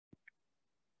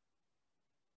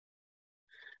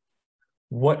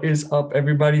What is up,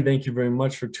 everybody? Thank you very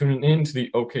much for tuning in to the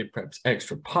OK Preps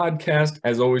Extra podcast.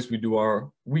 As always, we do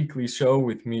our weekly show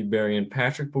with me, Barry, and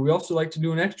Patrick, but we also like to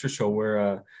do an extra show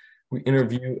where we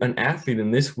interview an athlete.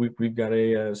 And this week, we've got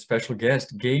a special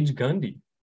guest, Gage Gundy,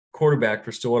 quarterback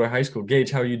for Stillwater High School.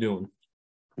 Gage, how are you doing?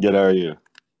 Good, how are you?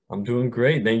 I'm doing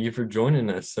great. Thank you for joining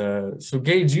us. So,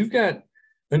 Gage, you've got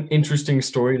an interesting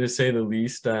story to say the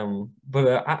least.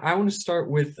 But I want to start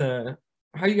with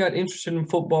how you got interested in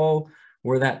football,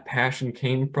 where that passion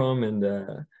came from,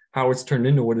 and how it's turned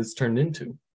into what it's turned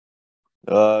into.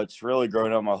 It's really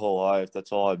grown up my whole life.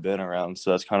 That's all I've been around, so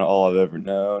that's kind of all I've ever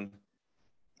known.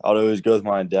 I'd always go with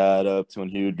my dad up to when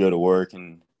he would go to work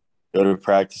and go to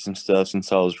practice and stuff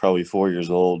since I was probably 4 years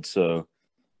old. So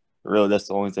really, that's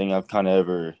the only thing I've kind of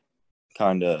ever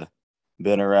kind of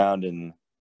been around, and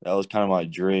that was kind of my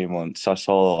dream. Once I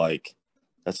saw like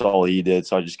that's all he did,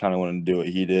 so I just kind of wanted to do what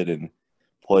he did and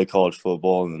play college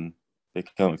football and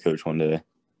become a coach one day.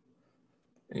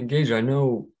 And Gage, I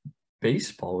know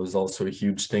baseball is also a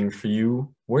huge thing for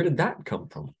you. Where did that come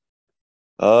from?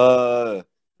 Uh,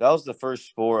 that was the first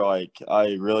sport like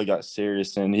I really got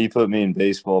serious in. He put me in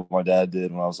baseball. My dad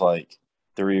did when I was like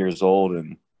 3 years old,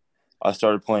 and I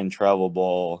started playing travel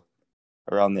ball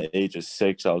around the age of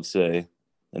 6, I would say,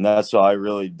 and that's what I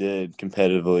really did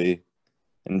competitively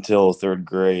until third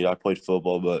grade. I played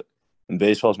football, but and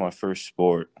baseball was my first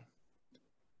sport.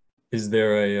 Is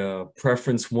there a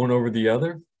preference one over the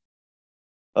other?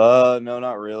 No,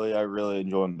 not really. I really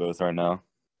enjoy them both right now.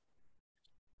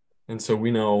 And so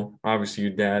we know, obviously,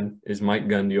 your dad is Mike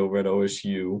Gundy over at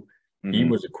OSU. He hmm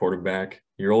was a quarterback.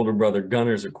 Your older brother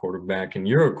Gunner's a quarterback, and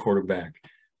you're a quarterback.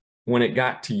 When it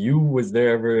got to you, was there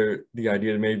ever the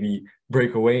idea to maybe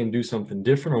break away and do something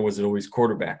different, or was it always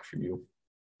quarterback for you?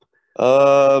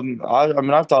 I mean,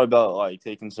 I've thought about like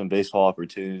taking some baseball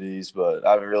opportunities, but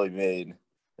I haven't really made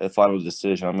a final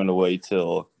decision. I'm gonna wait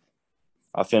till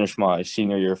I finish my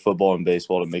senior year of football and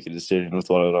baseball to make a decision with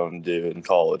what I want to do in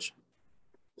college.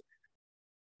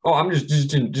 Oh, I'm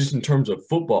just in terms of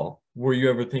football. Were you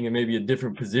ever thinking maybe a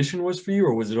different position was for you,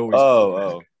 or was it always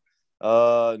quarterback?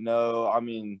 Oh, no. I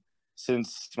mean,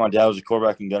 since my dad was a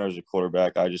quarterback and Gunner's a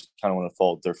quarterback, I just kind of want to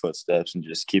follow their footsteps and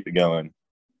just keep it going.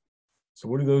 So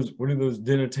what do those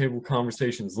dinner table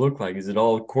conversations look like? Is it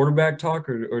all quarterback talk,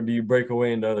 or do you break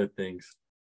away into other things?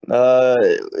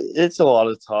 It's a lot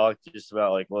of talk just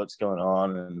about like what's going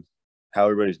on and how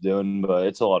everybody's doing, but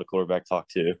it's a lot of quarterback talk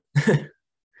too.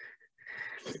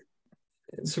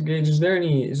 So Gage, is there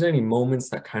any moments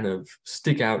that kind of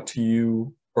stick out to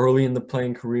you early in the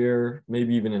playing career,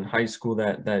 maybe even in high school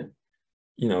that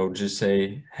just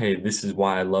say, hey, this is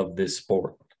why I love this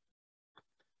sport?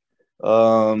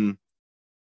 Um,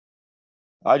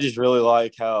 I just really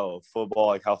like how football,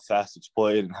 like how fast it's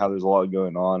played and how there's a lot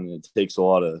going on, and it takes a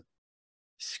lot of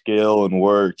skill and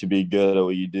work to be good at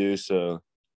what you do. So,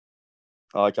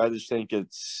 like, I just think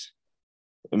it's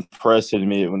impressive to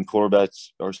me when quarterbacks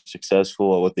are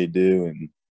successful at what they do and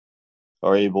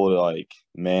are able to like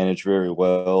manage very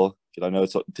well. Because I know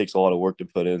it takes a lot of work to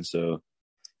put in, so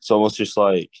it's almost just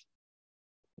like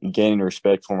gaining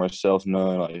respect for myself,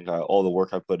 knowing like all the work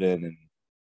I put in and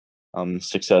I'm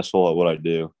successful at what I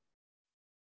do.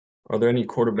 Are there any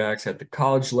quarterbacks at the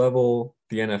college level,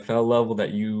 the NFL level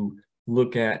that you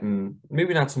look at and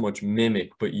maybe not so much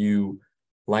mimic, but you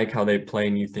like how they play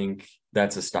and you think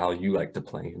that's a style you like to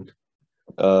play in?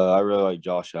 I really like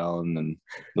Josh Allen and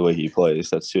the way he plays.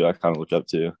 That's who I kind of look up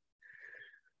to.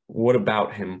 What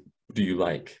about him do you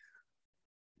like?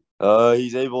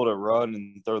 He's able to run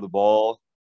and throw the ball.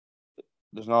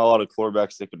 There's not a lot of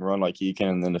quarterbacks that can run like he can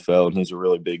in the NFL, and he's a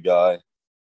really big guy.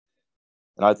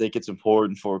 And I think it's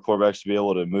important for quarterbacks to be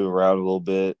able to move around a little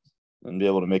bit and be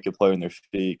able to make a play on their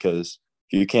feet because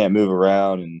if you can't move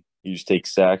around and you just take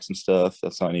sacks and stuff,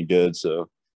 that's not any good. So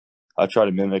I try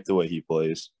to mimic the way he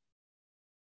plays.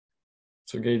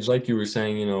 So Gage, like you were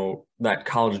saying, that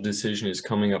college decision is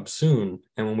coming up soon.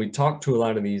 And when we talk to a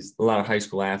lot of high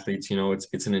school athletes,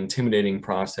 it's an intimidating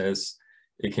process.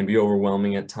 It can be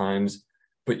overwhelming at times,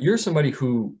 but you're somebody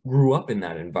who grew up in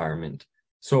that environment.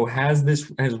 So has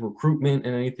recruitment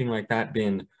and anything like that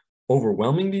been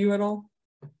overwhelming to you at all?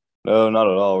 No, not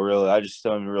at all, really. I just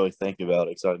don't even really think about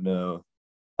it because I know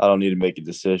I don't need to make a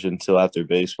decision until after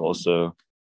baseball. So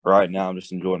right now, I'm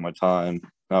just enjoying my time,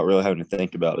 not really having to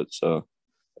think about it. So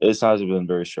it hasn't been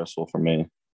very stressful for me.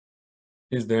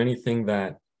 Is there anything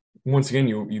that, once again,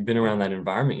 you've been around that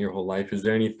environment your whole life, is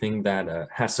there anything that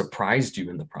has surprised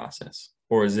you in the process?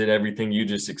 Or is it everything you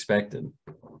just expected?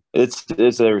 It's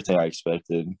everything I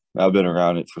expected. I've been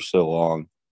around it for so long.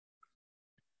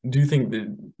 Do you think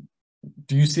that,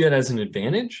 do you see it as an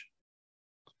advantage?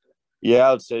 Yeah,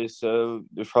 I would say so.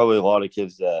 There's probably a lot of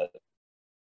kids that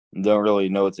don't really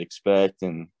know what to expect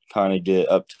and kind of get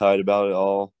uptight about it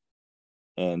all.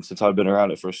 And since I've been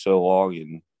around it for so long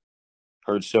and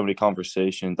heard so many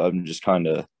conversations, I'm just kind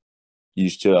of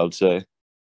used to it, I would say.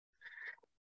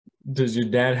 Does your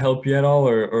dad help you at all,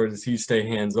 or does he stay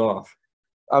hands off?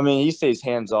 I mean, he stays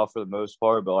hands off for the most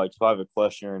part, but like if I have a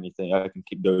question or anything, I can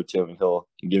go to him and he'll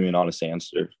give me an honest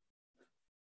answer.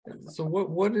 So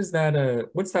what is that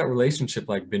what's that relationship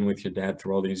like been with your dad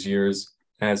through all these years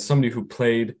as somebody who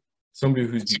played, somebody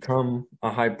who's become a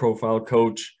high profile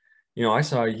coach? You know, I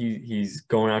saw he's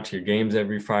going out to your games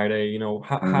every Friday. You know,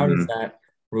 how does Hmm. that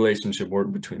relationship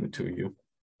work between the two of you?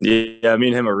 Yeah, me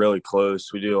and him are really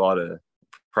close. We do a lot of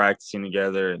practicing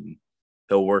together, and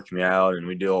he'll work me out, and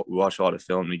we watch a lot of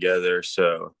film together.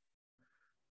 So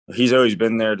he's always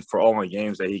been there for all my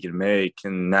games that he can make.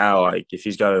 And now, like if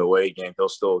he's got an away game, he'll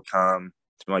still come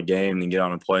to my game and get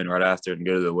on a plane right after and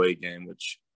go to the away game,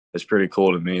 which is pretty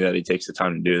cool to me that he takes the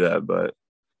time to do that. But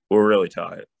we're really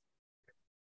tight.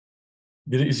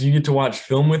 So you get to watch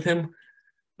film with him?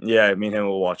 Yeah, me and him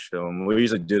will watch film. We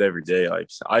usually do it every day. Like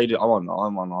I'm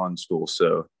on school,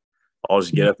 so I'll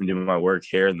just get up and do my work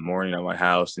here in the morning at my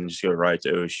house and just go right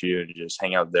to OSU and just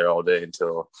hang out there all day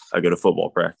until I go to football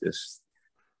practice.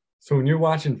 So when you're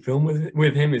watching film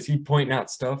with him, is he pointing out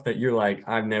stuff that you're like,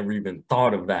 I've never even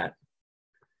thought of that?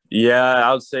 Yeah,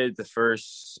 I would say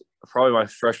probably my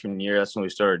freshman year, that's when we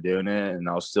started doing it. And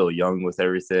I was still young with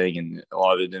everything, and a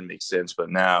lot of it didn't make sense.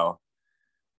 But now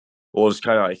we'll just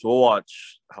kind of like, we'll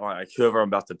watch like whoever I'm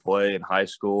about to play in high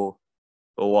school.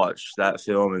 We'll watch that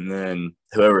film, and then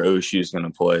whoever OSU is going to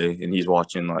play, and he's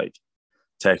watching like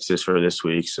Texas for this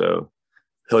week. So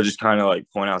he'll just kind of like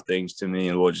point out things to me,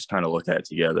 and we'll just kind of look at it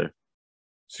together.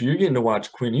 So you're getting to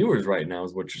watch Quinn Ewers right now,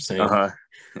 is what you're Uh saying. huh.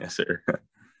 Yes, sir.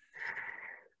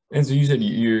 And so you said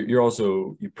you're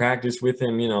also you practice with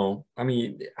him, you know. I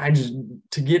mean, I just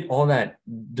to get all that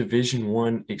Division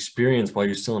I experience while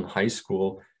you're still in high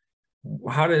school,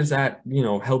 how does that, you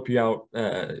know, help you out?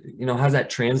 You know, how does that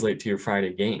translate to your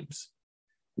Friday games?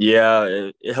 Yeah,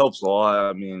 it helps a lot.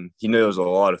 I mean, he knows a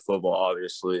lot of football,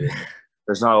 obviously, and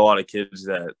there's not a lot of kids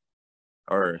that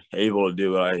are able to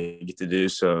do what I get to do.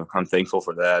 So I'm thankful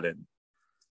for that. And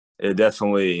it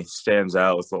definitely stands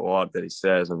out with a lot that he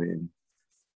says. I mean,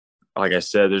 like I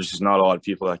said, there's just not a lot of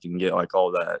people that can get like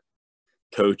all that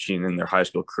coaching in their high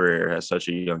school career at such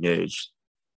a young age.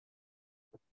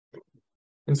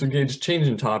 And so Gage,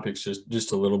 changing topics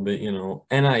just a little bit, you know,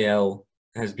 NIL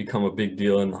has become a big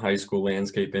deal in the high school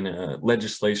landscape, and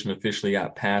legislation officially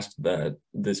got passed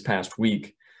this past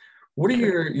week. What are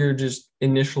Okay. your just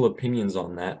initial opinions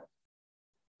on that?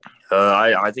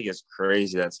 I think it's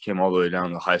crazy that's came all the way down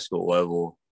to the high school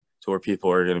level to where people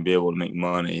are going to be able to make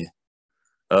money.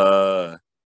 Uh,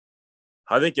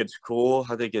 I think it's cool.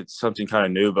 I think it's something kind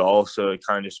of new, but also it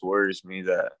kind of just worries me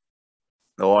that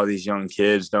a lot of these young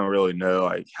kids don't really know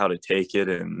like how to take it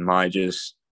and might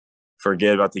just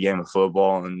forget about the game of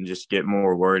football and just get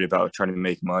more worried about trying to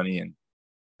make money and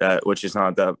that which is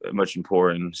not that much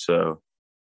important. So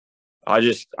I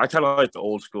kind of like the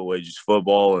old school way, just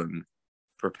football and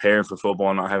preparing for football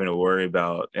and not having to worry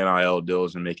about NIL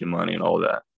deals and making money and all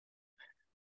that.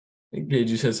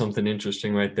 Gage, you said something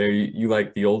interesting right there. You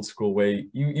like the old school way.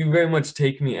 You very much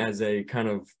take me as a kind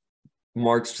of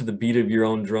march to the beat of your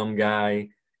own drum guy.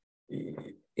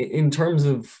 In terms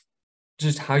of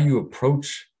just how you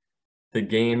approach the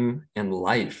game and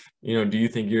life. You know, do you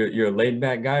think you're a laid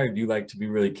back guy, or do you like to be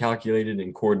really calculated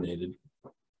and coordinated?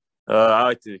 I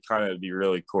like to kind of be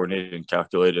really coordinated and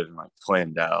calculated and like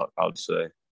planned out, I would say.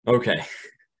 Okay.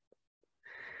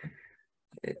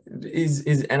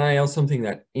 Is NIL something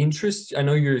that interests? I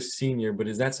know you're a senior, but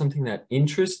is that something that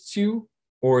interests you?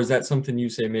 Or is that something you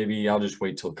say maybe I'll just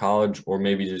wait till college, or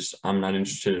maybe just I'm not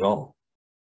interested at all?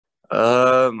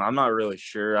 I'm not really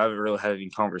sure. I haven't really had any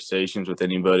conversations with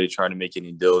anybody trying to make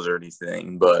any deals or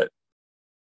anything, but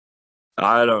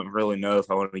I don't really know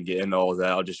if I want to get into all of that.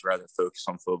 I'll just rather focus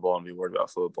on football and be worried about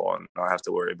football and not have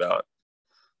to worry about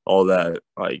all that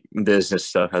like business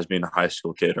stuff as being a high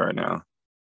school kid right now.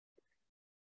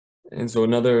 And so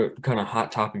another kind of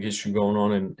hot topic issue going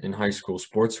on in high school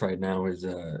sports right now is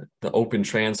the open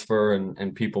transfer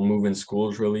and people moving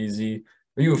schools real easy.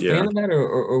 Are you a Yeah. fan of that,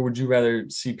 or would you rather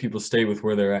see people stay with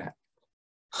where they're at?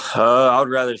 I would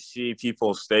rather see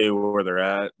people stay where they're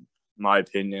at. My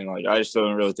opinion, like I just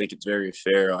don't really think it's very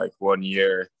fair. Like 1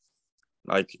 year,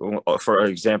 like for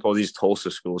example, these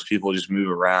Tulsa schools, people just move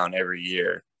around every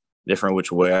year, different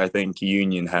which way. I think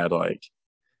Union had like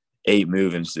 8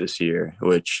 move-ins this year,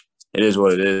 which it is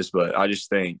what it is. But I just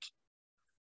think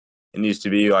it needs to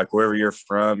be like wherever you're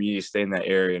from, you need to stay in that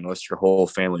area unless your whole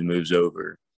family moves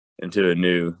over into a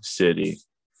new city.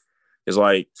 It's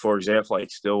like, for example,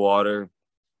 like Stillwater,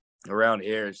 around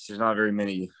here, there's not very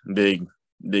many big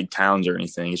towns or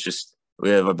anything. It's just we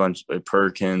have a bunch of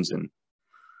Perkins and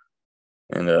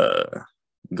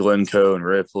Glencoe and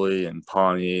Ripley and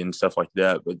Pawnee and stuff like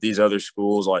that. But these other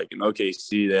schools, like in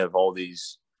OKC, they have all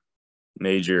these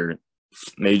major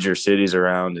cities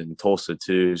around, and Tulsa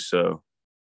too. So,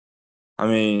 I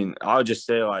mean, I would just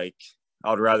say like I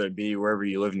would rather be wherever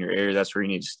you live in your area. That's where you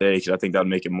need to stay because I think that would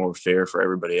make it more fair for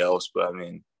everybody else. But I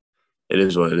mean, it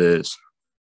is what it is.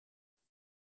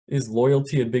 Is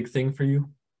loyalty a big thing for you?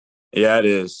 Yeah, it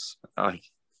is.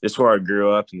 It's where I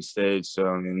grew up and stayed. So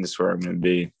I mean, this is where I'm going to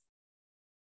be.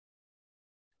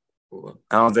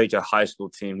 I don't think a high school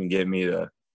team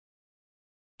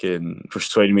can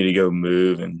persuade me to go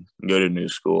move and go to a new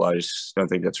school. I just don't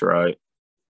think that's right.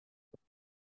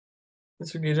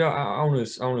 That's okay. I want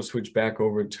to switch back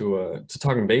over to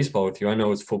talking baseball with you. I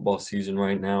know it's football season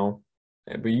right now,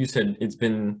 but you said it's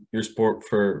been your sport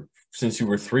for since you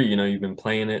were 3. You know, you've been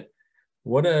playing it.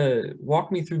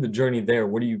 Walk me through the journey there.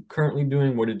 What are you currently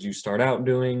doing? What did you start out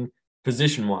doing,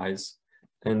 position wise,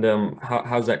 and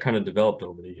how's that kind of developed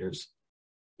over the years?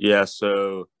 Yeah,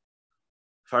 so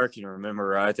if I can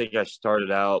remember, I think I started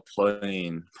out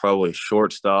playing probably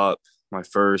shortstop my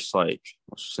first, like,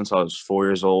 since I was 4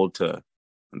 years old to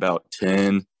about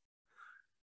 10.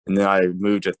 And then I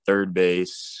moved to third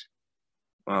base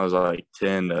when I was like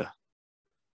 10 to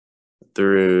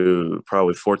through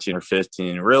probably 14 or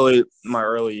 15. Really, my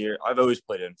early year, I've always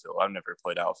played infield. I've never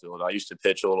played outfield. I used to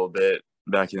pitch a little bit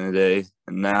back in the day.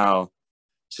 And now,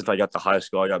 since I got to high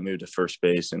school, I got moved to first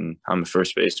base, and I'm a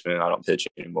first baseman. I don't pitch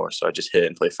anymore, so I just hit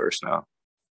and play first now.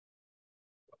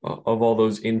 Of all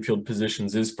those infield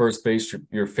positions, is first base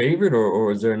your favorite,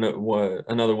 or is there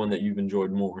another one that you've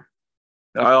enjoyed more?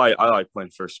 I like playing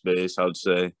first base, I would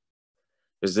say.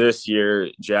 Because this year,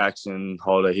 Jackson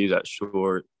Holiday, he was at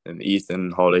short, and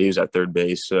Ethan Holiday, he was at third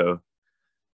base. So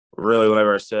really,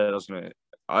 whenever I said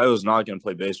I was not gonna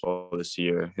play baseball this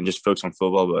year and just focus on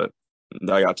football, but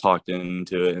I got talked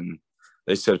into it, and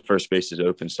they said first base is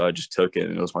open, so I just took it,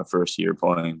 and it was my first year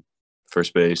playing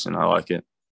first base, and I like it.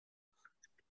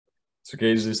 So,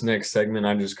 Gage, this next segment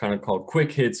I just kind of called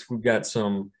quick hits. We've got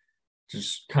some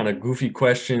just kind of goofy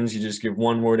questions. You just give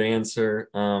one word answer.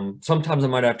 Sometimes I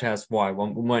might have to ask why.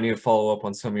 We might need to follow up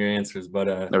on some of your answers. But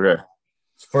Okay.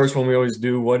 first one we always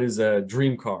do. What is a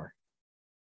dream car?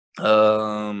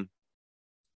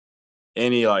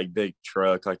 Any like big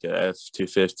truck, like a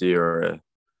F-250 or a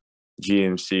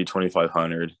GMC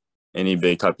 2500, any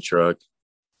big type of truck.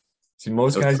 See,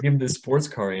 most guys give the sports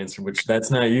car answer, which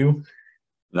that's not you.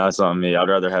 No, that's not me. I'd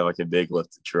rather have like a big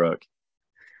lifted truck.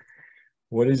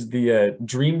 What is the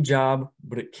dream job,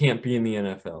 but it can't be in the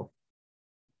NFL?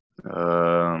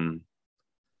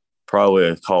 Probably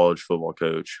a college football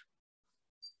coach.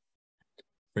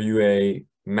 Are you a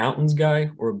mountains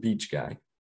guy or a beach guy?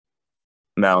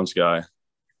 Mountains guy.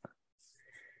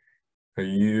 Are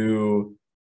you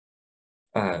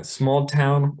small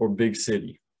town or big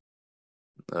city?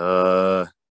 Uh,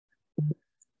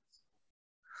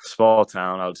 Small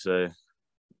town, I would say.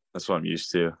 That's what I'm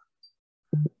used to.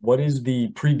 What is the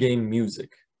pregame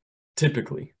music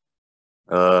typically?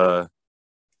 Uh,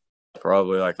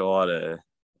 Probably like a lot of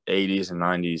 80s and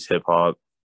 90s hip hop.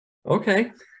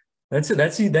 Okay, that's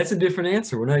a different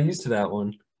answer. We're not used to that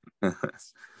one.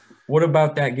 What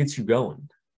about that gets you going?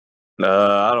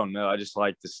 I don't know. I just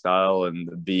like the style and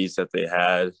the beats that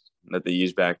they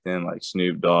used back then, like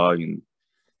Snoop Dogg and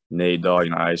Nate Dogg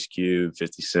and Ice Cube,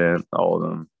 50 Cent, all of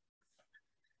them.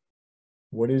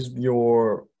 What is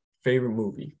your favorite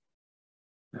movie?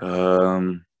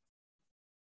 Um,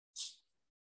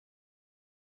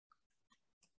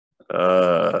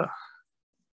 uh,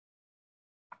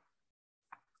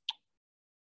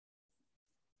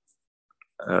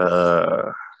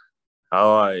 uh, I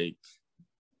like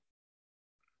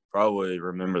probably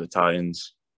Remember the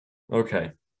Titans.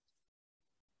 Okay.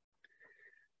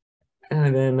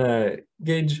 And then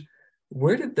Gage,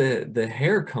 where did the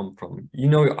hair come from? You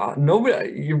know,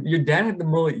 nobody your dad had the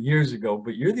mullet years ago,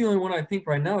 but you're the only one I think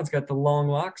right now that's got the long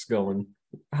locks going.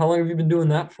 How long have you been doing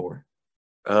that for?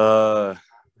 Uh,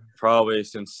 Probably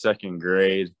since second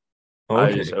grade.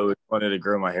 I just Okay. always wanted to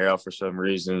grow my hair out for some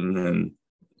reason, and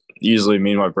usually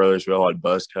me and my brothers we all had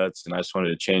buzz cuts, and I just wanted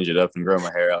to change it up and grow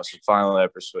my hair out. So finally, I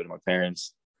persuaded my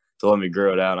parents to let me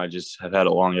grow it out, and I just have had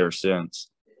it long ever since.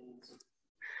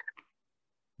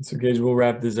 So, Gage, we'll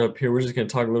wrap this up here. We're just going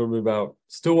to talk a little bit about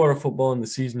Stillwater football and the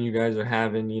season you guys are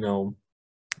having. You know,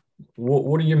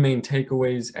 What are your main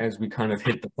takeaways as we kind of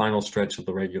hit the final stretch of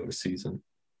the regular season?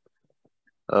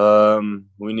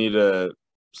 We need to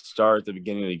start at the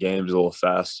beginning of the games a little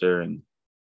faster, and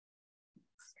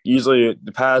usually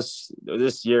the past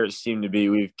this year it seemed to be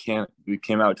we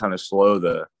came out kind of slow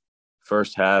the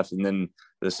first half, and then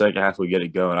the second half we get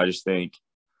it going. I just think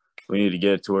we need to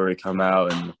get to where we come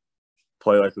out and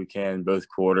play like we can both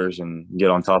quarters and get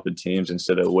on top of teams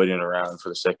instead of waiting around for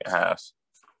the second half.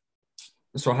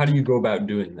 So how do you go about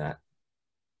doing that?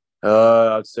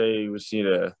 I'd say we just need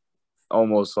to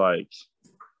almost like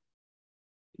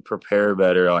prepare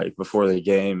better, like before the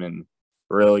game, and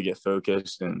really get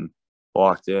focused and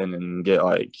locked in, and get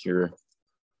like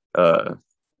uh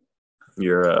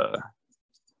your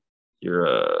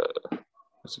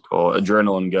what's it called,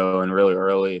 adrenaline going really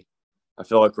early. I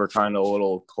feel like we're kind of a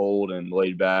little cold and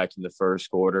laid back in the first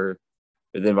quarter,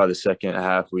 and then by the second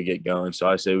half we get going. So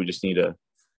I say we just need to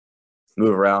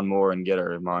move around more and get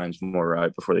our minds more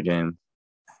right before the game.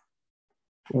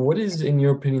 What is, in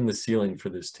your opinion, the ceiling for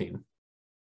this team?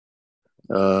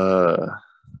 Uh,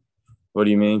 what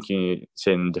do you mean? Can you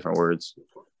say it in different words?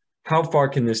 How far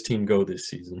can this team go this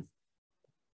season?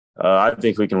 I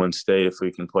think we can win state if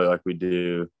we can play like we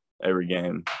do every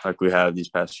game, like we have these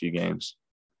past few games.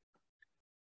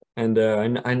 And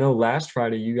I know last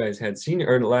Friday you guys had senior,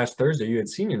 or last Thursday you had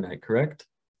senior night, correct?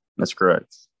 That's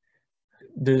correct.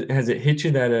 Has it hit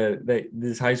you that that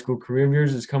this high school career of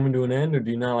yours is coming to an end, or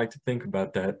do you not like to think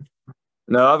about that?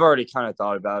 No, I've already kind of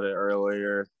thought about it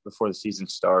earlier before the season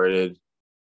started.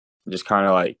 Just kind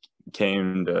of like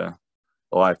came to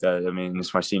life that, I mean,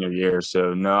 it's my senior year.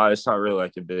 So, no, it's not really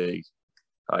like a big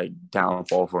like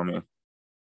downfall for me.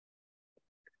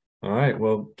 All right.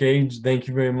 Well, Gage, thank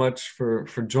you very much for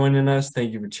joining us.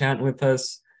 Thank you for chatting with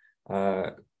us.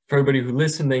 For everybody who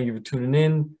listened, thank you for tuning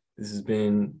in. This has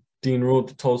been Dean Rule at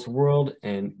the Tulsa World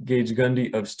and Gage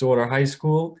Gundy of Stillwater High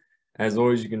School. As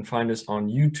always, you can find us on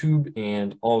YouTube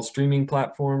and all streaming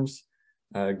platforms.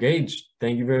 Gage,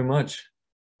 thank you very much.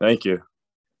 Thank you.